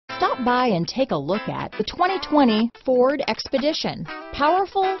Stop by and take a look at the 2020 Ford Expedition.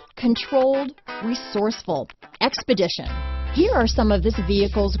 Powerful, controlled, resourceful. Expedition. Here are some of this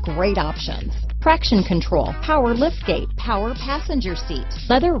vehicle's great options: traction control, power liftgate, power passenger seat,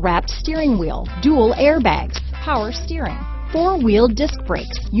 leather-wrapped steering wheel, dual airbags, power steering, four-wheel disc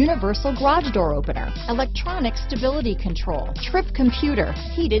brakes, universal garage door opener, electronic stability control, trip computer,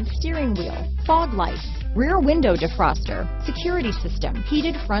 heated steering wheel, fog lights, rear window defroster, security system,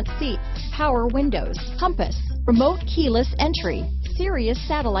 heated front seats, power windows, compass, remote keyless entry, Sirius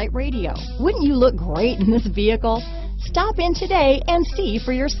satellite radio. Wouldn't you look great in this vehicle? Stop in today and see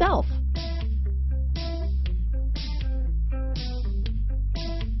for yourself.